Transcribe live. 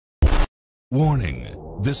Warning.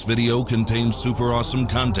 This video contains super awesome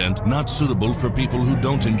content not suitable for people who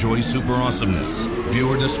don't enjoy super awesomeness.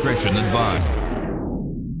 Viewer discretion advised.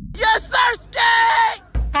 Yes, sir, Skate!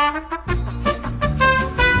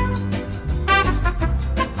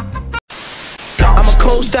 I'm a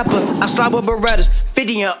cold stepper, I slide with Berettas.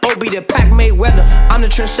 50 and OB, the pack made weather. I'm the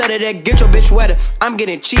trendsetter that get your bitch wetter. I'm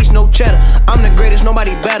getting cheese, no cheddar. I'm the greatest,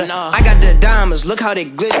 nobody better. I got the diamonds, look how they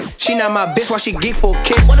glitch. She not my bitch, why she geek for a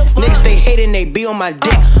kiss? Niggas they hatin', they be on my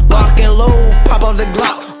dick. Lock and load, pop off the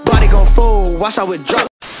Glock. Body gon' fold, watch how it drop.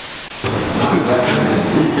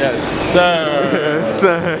 Yes, sir. Yes,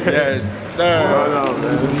 sir. Yes, sir. Hold on,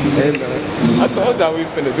 man. Hey, man. I told y'all we was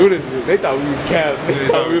finna do this. They thought we was capping. They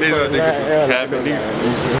thought we was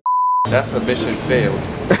capping. That's a mission failed.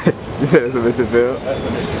 You said it's a mission failed? That's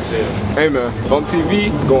a mission failed. Hey, man. On TV,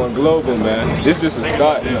 going global, man. This is just a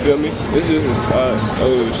start, you feel me? This is a start.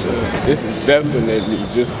 Oh, shit. This is definitely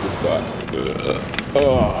just the start.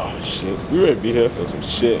 Oh, shit. We ready to be here for some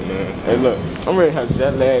shit, man. Hey, look. I'm ready to have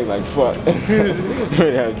jet lag like fuck. I'm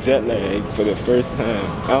ready to have jet lag for the first time.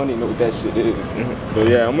 I don't even know what that shit is. But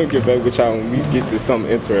yeah, I'm gonna get back with y'all when we get to something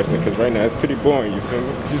interesting, because right now it's pretty boring, you feel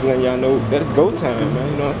me? Just letting y'all know that it's go time,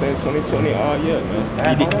 man. You know what I'm saying? 2020 all year,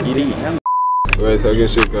 man. Get it. Alright, so I get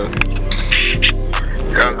shit done.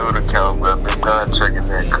 Y'all know the count, but been done checking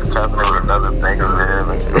in. Tapping in with another thing over here.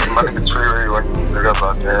 Like, my nigga Trey ready like you pick up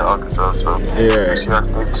out there in Arkansas, so yeah. You gotta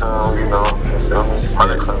stay tuned, you know. My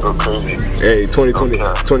nigga finna go crazy. Hey, 2020,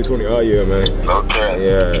 okay. 2020 all year, man. Okay.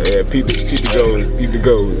 Yeah, peep the goals, peep the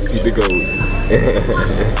goals, peep the goals.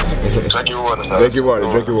 Drink your water, man. Drink your water,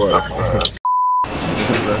 drink your water.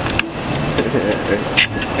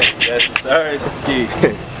 Yes, sir, Ski.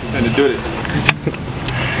 Finna do it.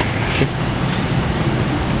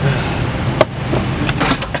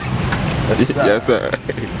 Yes, sir.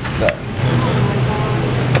 Stop.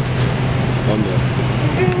 I'm done.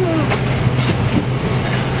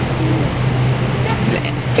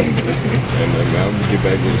 And man, I'm gonna get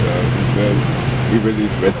back with y'all. You feel me? We really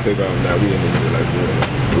ready to take off now. We in the like for real.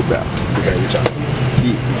 We back with y'all.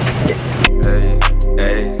 Yes. Hey,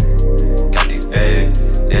 hey, got these bad,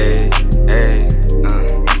 hey, hey,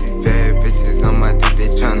 these bad bitches on my dick, they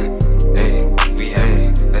tryna, hey,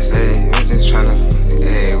 let's say, we just tryna,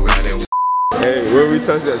 hey, we just. Hey, where we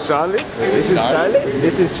touch that? Charlotte? This is Charlotte?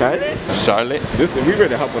 This is Charlotte? Charlotte? Listen, we ready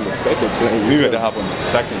to hop on the second plane. We ready to hop on the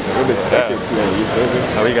second. On the second plane, you feel me?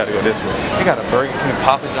 Now we gotta go this way. They got a Burger King,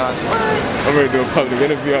 Papa John's. I'm ready to do a public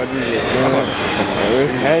interview on this.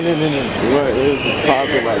 What is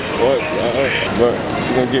popping like fuck, y'all? But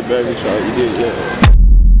we gonna get back with y'all. We did, yeah.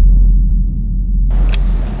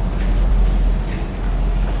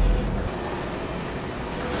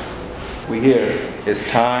 We here. It's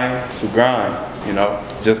time to grind, you know.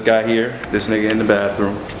 Just got here. This nigga in the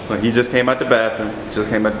bathroom. Like, he just came out the bathroom.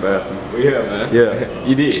 We here, man. Yeah.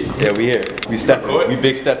 You did. Yeah, we here. We stepping. We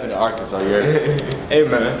big stepping to Arkansas, you ready? Hey,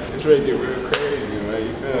 man. It's ready to get real crazy, man.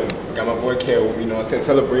 You feel me? Got my boy Kel with me, you know what I'm saying?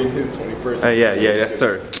 Celebrating his 21st. Yeah, yes,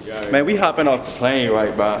 sir. Man, we hopping off the plane,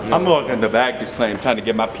 right, bro? Yeah. I'm walking in the back of this plane trying to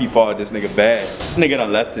get my P4 of this nigga bag. This nigga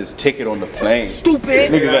done left his ticket on the plane.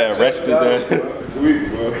 Stupid! Niggas got arrested there. Sweet,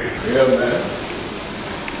 bro. Yeah, man.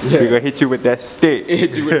 Yeah. We gonna hit you with that stick.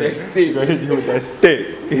 Hit you with that stick. Gonna hit you with that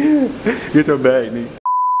stick. Get your bag, nigga.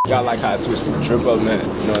 Y'all like how I switched the drip up, man. You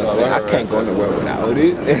know what I'm saying? I can't go nowhere without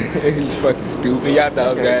it. He's fucking stupid. Y'all thought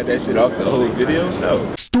I was gonna have that shit off the whole video?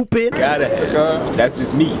 No. Stupid! Gotta have. That's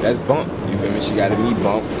just me. That's Bump. You feel me? She got me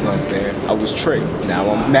Bump. You know what I'm saying? I was Trey. Now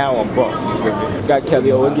I'm Bump. You feel me? Got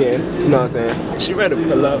Kelly O again. You know what I'm saying? She ready to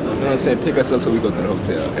pull up. You know what I'm saying? Pick us up so we go to the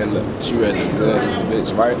hotel. And look, she ready to go,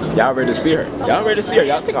 bitch, right? Y'all ready to see her? Y'all ready to see her?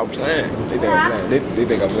 Y'all think I'm playing? They think I'm playing. They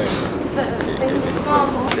think I'm playing.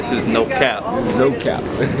 This is no cap. This is no cap.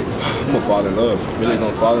 I'm gonna fall in love. Really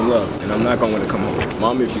gonna fall in love. And I'm not gonna wanna come home.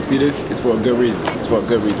 Mom, if you see this, it's for a good reason. It's for a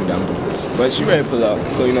good reason that I'm doing this. But she ready to pull up.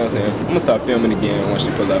 So you know what I'm saying? I'm gonna start filming again once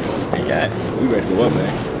she pull up. And yeah, we ready to go up,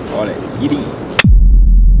 man. All that. Eat.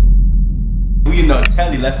 We in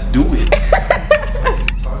telly, let's do it.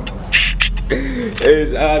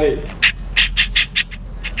 It's on it.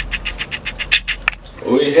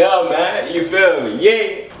 We here, man. You feel me?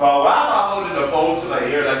 Yeah. Bro, why am I holding the phone to my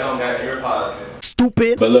ear like I don't got AirPods in?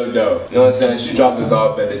 Stupid! But look though, you know what I'm saying? She dropped us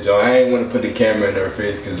off at the joint. I ain't want to put the camera in her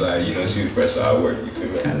face because like, you know, she was fresh out of work, you feel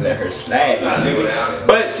me? I let her slide, you feel me?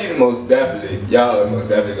 But she's most definitely, y'all are most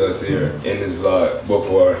definitely gonna see her in this vlog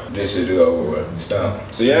before this shit is over with.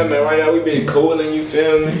 Stop. So yeah, man, right now we been cooling, you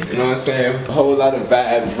feel me? You know what I'm saying? A whole lot of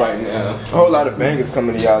vibes right now. A whole lot of bangers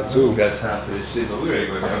coming to y'all too. We got time for this shit, but we ready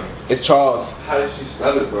to go down. It's Charles. How did she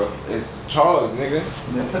spell it, bro? It's Charles, nigga.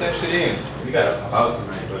 Man, put that shit in. We gotta pop out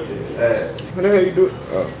tonight, but bad. What the hell you doing?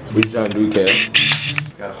 Oh, we trying to do, Cal?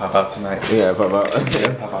 Gotta pop out tonight. We gotta pop out.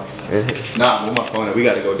 Gotta pop out tonight. Nah, with my phone, we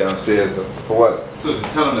gotta go downstairs though. For what? So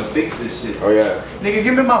just tell them to fix this shit. Oh yeah. Nigga,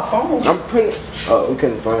 give me my phone. I'm putting. Oh, we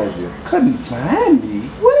couldn't find you. Couldn't find me?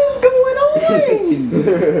 What is going on?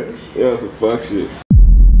 Yeah, some fuck shit.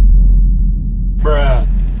 Bruh.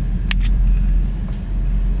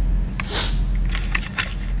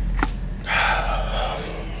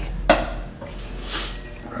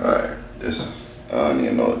 Alright, I don't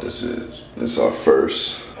even know what this is. This is our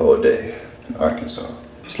first whole day in Arkansas.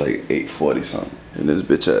 It's like 8:40 something. And this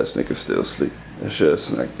bitch ass nigga still asleep. I should have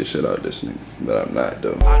smacked the shit out of this nigga, but I'm not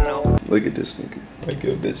though. I know. Look at this nigga. Wake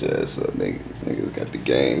your bitch ass up, nigga. Niggas got the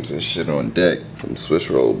games and shit on deck. Some Swiss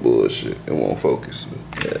roll bullshit. It won't focus,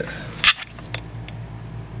 but yeah.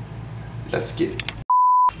 Let's get it.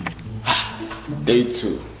 Day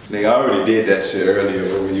 2. Nigga, I already did that shit earlier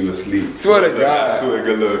when you was asleep. Swear to God. I swear,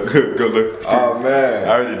 good look, good look. Oh man.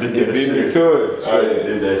 I already did that shit. You beat me to it. I already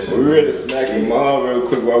did that shit. We ready to smack your mom real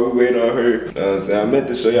quick while we wait on her. You know what I'm saying? I meant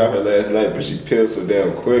to show y'all her last night, but she peeled so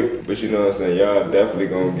damn quick. But you know what I'm saying? Y'all definitely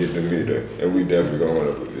gonna get to meet her. And we definitely gonna run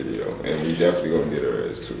up a video. And we definitely gonna get her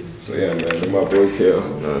ass too. So yeah, man, that's my boy Kel. You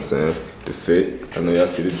know what I'm saying? The fit. I know y'all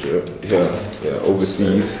see the drip. Yeah,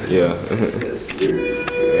 overseas. Yeah. Yes, sir.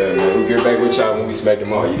 Yeah, man, we get back with y'all when we smack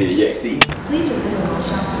them all. You did, yeah. See. Please remember while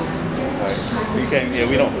shopping. We can't, yeah,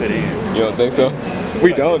 we don't fit in. You don't think so?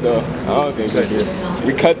 We don't though. I don't think so.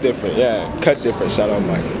 We cut different, yeah. Cut different. Shout out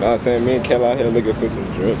Mike. You know what I'm saying? Me and Kel out here looking for some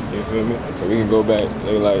drip. You feel me? So we can go back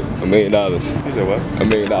looking like $1 million. You said what? $1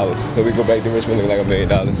 million. So we go back to Richmond looking like $1 million.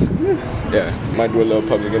 Yeah. Might do a little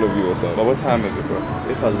public interview or something. But what time is it, bro?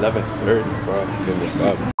 It's 11:30, bro. Then we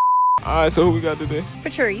stop. Alright, so who we got today?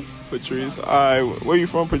 Patrice. Patrice. Alright, where you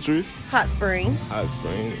from, Patrice? Hot Springs. Hot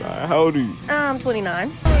Springs. Alright, how old are you?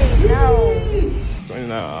 29. No.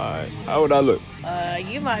 29. Alright. How old I look?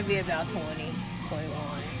 You might be about 20,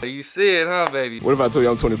 21. You see it, huh, baby? What if I told you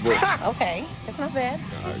I'm 24? Okay, that's not bad.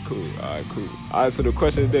 Alright, cool. Alright, cool. Alright, so the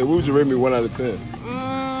question today, what would you rate me 1 out of 10?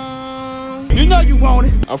 You know you want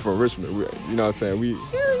it. I'm from Richmond. You know what I'm saying? You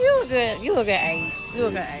a good 8. You a good 8.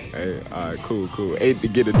 Hey, alright, cool. 8 to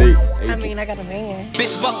get a date. I mean, I got a man.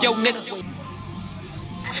 Bitch, fuck your nigga.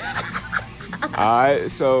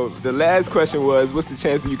 Alright, so the last question was, what's the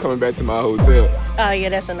chance of you coming back to my hotel? Oh yeah,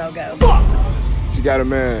 that's a no-go. She got a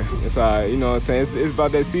man. It's alright, you know what I'm saying? It's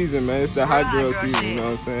about that season, man. It's the hot girl season, you know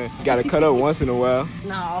what I'm saying? You gotta cut up once in a while.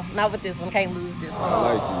 No, not with this one. Can't lose this one.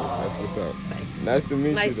 I like you. That's what's up. Nice to meet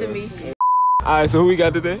you. Nice to meet you. Alright, so who we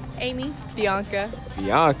got today? Amy. Bianca.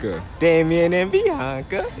 Bianca. Damien and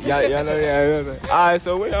Bianca. Y'all know, yeah. Alright,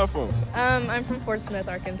 so where y'all from? I'm from Fort Smith,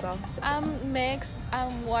 Arkansas. I'm mixed.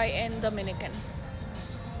 I'm white and Dominican.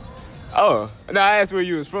 Oh, no, I asked where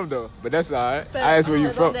you was from though, but that's alright. I asked where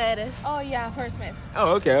you from. Oh yeah, Fort Smith.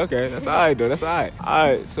 Oh, okay. That's alright though, that's alright.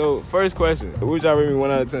 Alright, so first question. What would y'all rate me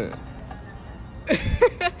 1 out of 10?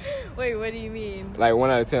 Wait, what do you mean? Like 1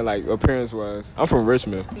 out of 10, like appearance wise. I'm from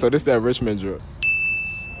Richmond, so this that Richmond drip.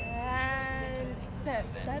 And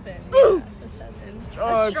 7. Yeah, a 7. A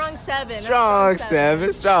strong 7.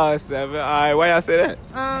 Strong 7. Alright, why y'all say that?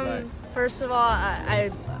 First of all, I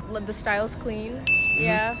love the style's clean.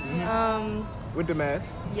 Yeah. With the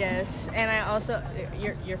mask. Yes, and I also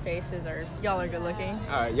your faces y'all are good looking.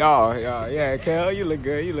 Alright, y'all, yeah, Kel, you look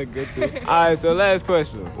good too. Alright, so last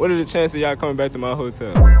question. What are the chances of y'all coming back to my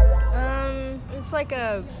hotel? It's like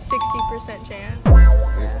a 60% chance.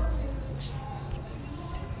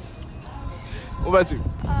 What about you?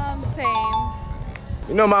 Same.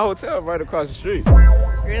 You know my hotel right across the street.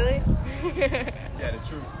 Really? Yeah, the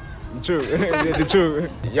truth. The truth. Yeah, the truth.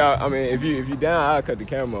 Y'all, I mean, if you down, I'll cut the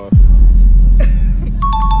camera off.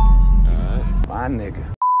 Alright. My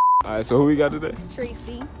nigga. Alright, so who we got today?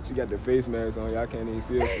 Tracy. She got the face mask on. Y'all can't even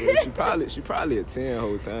see her. She probably a 10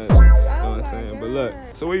 whole time. You know what I'm saying? But look,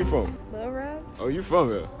 so where you from? Little Rock. Oh, you from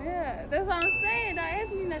here? Yeah, that's what I'm saying. Don't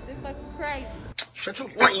ask me nothing fucking crazy. Shut your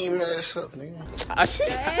lame ass up, nigga. Don't ask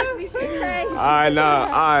me shit crazy. Alright,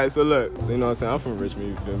 alright, so look. So you know what I'm saying? I'm from Richmond,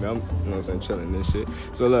 you feel me? I'm, you know what I'm saying, chilling this shit.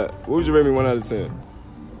 So look, what would you rate me 1 out of 10?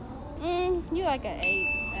 You like an 8.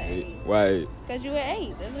 8. Why 8? Cause you an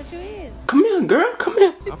 8. That's what you is. Come here, girl. Come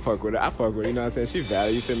here. I fuck with her. You know what I'm saying? She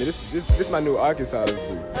valid, you feel me? This my new Arkansas boo.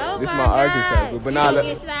 Oh This my my Arkansas boo. But now you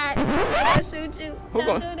get shot. I'll shoot you.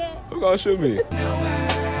 Don't do that. Who gonna shoot me?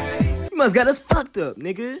 You must got us fucked up,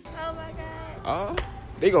 nigga. Oh my god.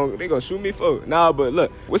 They gonna shoot me for it. Nah, but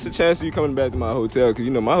look, what's the chance of you coming back to my hotel? Cause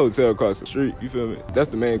you know my hotel across the street. You feel me? That's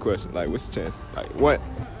the main question. Like, what's the chance? Like, what?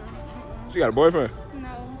 She got a boyfriend? No.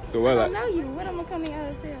 So what? I Like, don't know you. What am I coming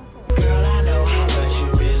out of town for?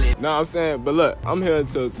 No, I'm saying, but look, I'm here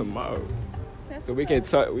until tomorrow. So we can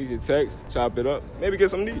text, chop it up, maybe get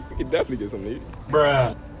some meat. We can definitely get some meat.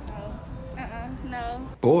 Bruh. No.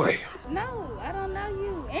 Boy. No, I don't know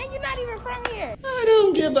you. And you're not even from here. I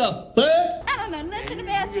don't give a fuck. I don't know nothing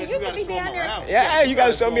about you. You could be down there. Yeah, you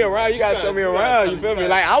gotta show me around. You gotta show me around. You feel me?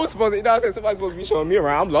 Like I was supposed to, you know what I'm saying? Somebody's supposed to be showing me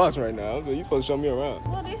around. I'm lost right now. You supposed to show me around.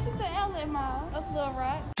 Well, this is the outlet mall of Little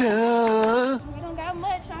Rock. Duh. We don't got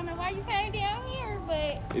much. I don't know why you came down here,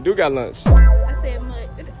 but You do got lunch. I said much.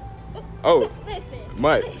 Oh,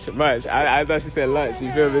 Listen. much. I thought she said lunch.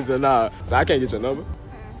 You feel me? So nah. So I can't get your number.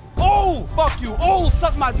 Oh, fuck you. Oh,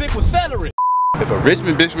 suck my dick with celery. If a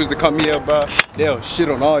Richmond bitch was to come here, bro, they'll shit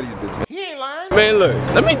on all these bitches. He ain't lying. Man, look,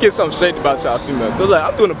 let me get something straight about y'all females. So look,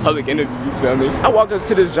 I'm doing a public interview, you feel me? I walked up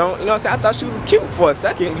to this joint, you know what I'm saying? I thought she was cute for a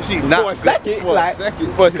second. For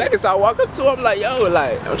a second, so I walk up to her, I'm like, yo,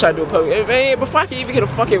 like, I'm trying to do a public interview. Man, before I can even get a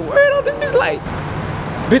fucking word on this bitch, like,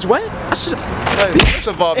 bitch, what? I should've. First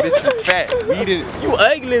of all, bitch, you fat. We didn't. You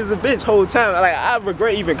ugly as a bitch whole time. Like, I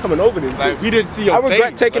regret even coming over this. Like, we didn't see your face. I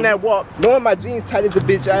regret taking that walk, knowing my jeans tight as a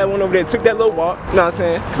bitch. I went over there and took that little walk. You know what I'm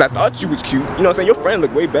saying? Because I thought you was cute. You know what I'm saying? Your friend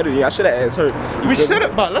looked way better than you. I should have asked her. We should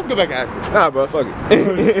have, but let's go back and ask her. Nah, bro, fuck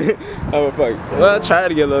it. Fuck it. Well, I try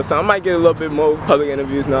to get a little something. I might get a little bit more public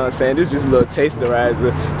interviews, you know what I'm saying? This is just a little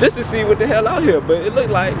tasterizer, just to see what the hell out here. But it looked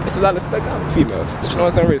like it's a lot of stuck out females. You know what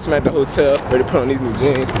I'm saying? Ready to smack the hotel, ready to put on these new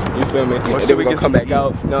jeans. You feel me? And then we gonna come back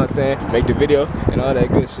out, you know what I'm saying? Make the video and all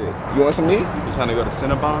that good shit. You want some meat? You trying to go to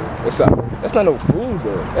Cinnabon? What's up? That's not no food,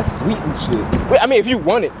 though. That's sweet and shit. Wait, I mean, if you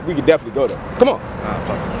want it, we could definitely go there. Come on. Nah,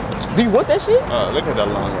 fuck it. Do you want that shit? Look at that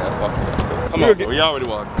long ass walk. Come on, bro. We already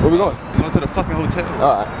walked. Where we going? Going to the fucking hotel.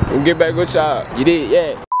 Alright. We'll get back with y'all. You did,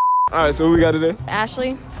 yeah. Alright, so what we got today?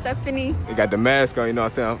 Ashley, Stephanie, They got the mask on, you know what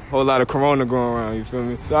I'm saying? A whole lot of corona going around, you feel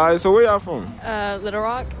me? So, alright, so where y'all from? Little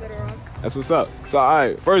Rock. Little Rock. That's what's up. So,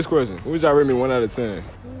 alright, first question. What would y'all rate me 1 out of 10?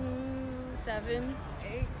 7,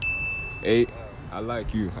 8. 8? I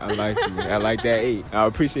like you. I like you. I like that 8. I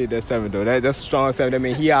appreciate that 7, though. That's a strong 7. That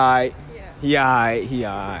means he alright. He alright,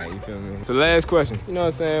 you feel me? So last question, you know what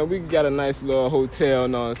I'm saying? We got a nice little hotel, you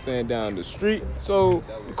know what I'm saying, down the street. So,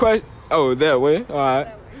 question, oh, that way, alright.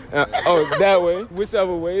 That way,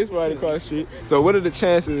 whichever way, it's right across the street. So what are the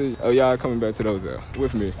chances of y'all coming back to the hotel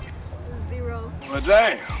with me? 0. Well,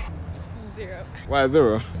 damn. 0. Why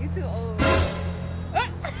 0? You too old.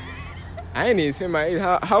 I ain't even hit my age.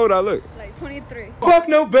 How old I look? Like 23. Fuck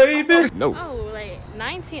no, baby. No. Oh, like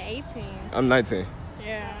 19, 18. I'm 19.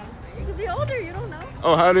 Yeah. You could be older, you don't know.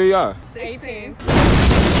 Oh, how old are y'all? 18.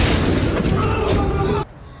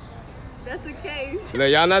 That's the case. No,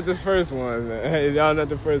 y'all not the first ones. Man. Y'all not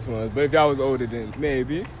the first ones. But if y'all was older, then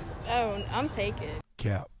maybe. Oh, I'm taking.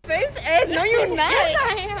 Cap. Face ass, no you're not. Yes,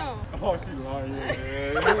 I am. Oh, she lying.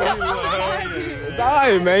 It's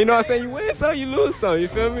alright, man. You know what I'm saying? You win some, you lose some. You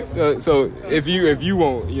feel me? So if you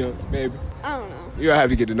won't, you know, maybe. I don't know. You gotta have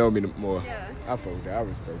to get to know me more. Yeah. I fuck with that. I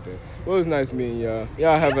respect that. Well, it was nice meeting y'all.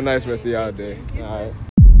 Y'all have a nice rest of y'all day. Alright.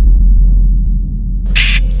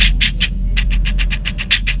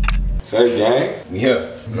 So, gang, we here.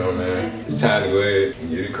 No, man. It's time to go ahead and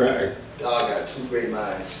get it cracked. Y'all got 2 great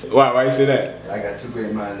minds. Why you say that? I got 2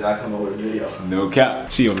 great minds. Y'all come over with a video. No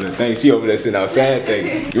cap. She over there thinking. She over there sitting outside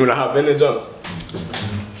thinking. You wanna hop in and jump?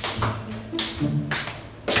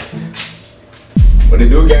 What it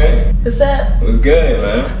do, gang? What's up? What's good,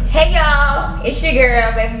 man? Hey y'all, it's your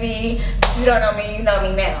girl, baby. You don't know me, you know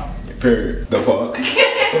me now. Period. The fuck?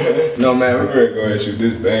 No, man, we ready to go ahead and shoot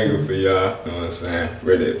this banger for y'all. You know what I'm saying?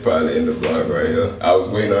 Ready to probably end the vlog right here. I was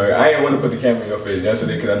waiting on it. I didn't want to put the camera in your face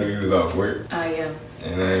yesterday because I knew you was off work. Oh, yeah.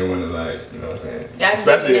 And I didn't want to, like, you know what I'm saying? Yeah,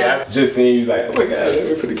 especially after just seeing you like, oh my god, let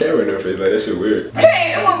me put the camera in her face. Like, that shit weird.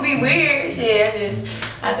 It won't be weird. Shit,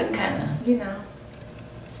 I think kind of, you know.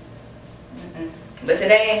 But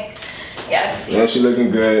today, yeah, I can see. Man, she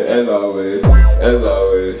looking good, as always. As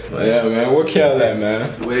always. Well, yeah, man, where Kel at, man?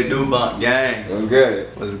 What it do, bump gang? What's good?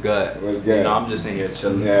 What's good? What's good? You know, I'm just in here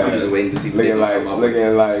chilling. Yeah. I'm just waiting to see what looking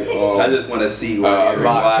like, I just want to see what I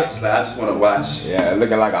watch. Like, I just want to watch. Yeah,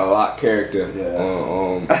 looking like a lock character. Yeah.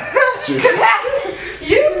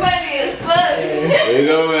 You funny as fuck. You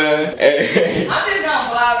know, man. Hey. I'm just gonna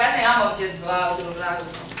vlog. I think I'm gonna just vlog, do a vlog or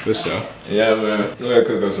something. For sure. Yeah, man. Go ahead and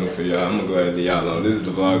cook up something for y'all. I'm gonna go ahead and leave y'all alone. This is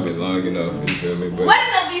the vlog been long enough, you feel me? But what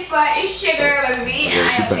is up, B-Squad? It's your girl, baby B, and I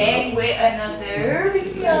am back with another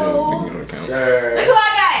video. Sir. Look who I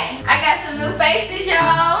got. I got some new faces,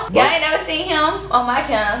 y'all. Y'all ain't never seen him on my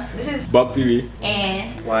channel. This is Bump TV.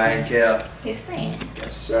 And Why Kel? His friend.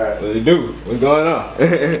 Yes, sir. What it do? What's going on? And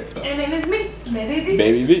then it's me, Baby B.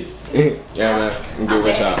 Baby B. Yeah, man. I'm good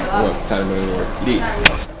with y'all. Well, time to go to work.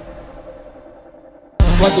 Leave.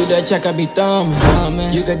 Walk through that check, I be thumbing.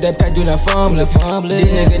 You got that pack, do that fumbling.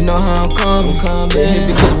 These niggas know how I'm coming. They hate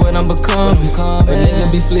because what I'm becoming. A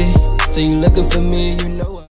nigga be flee, so you looking for me, you know.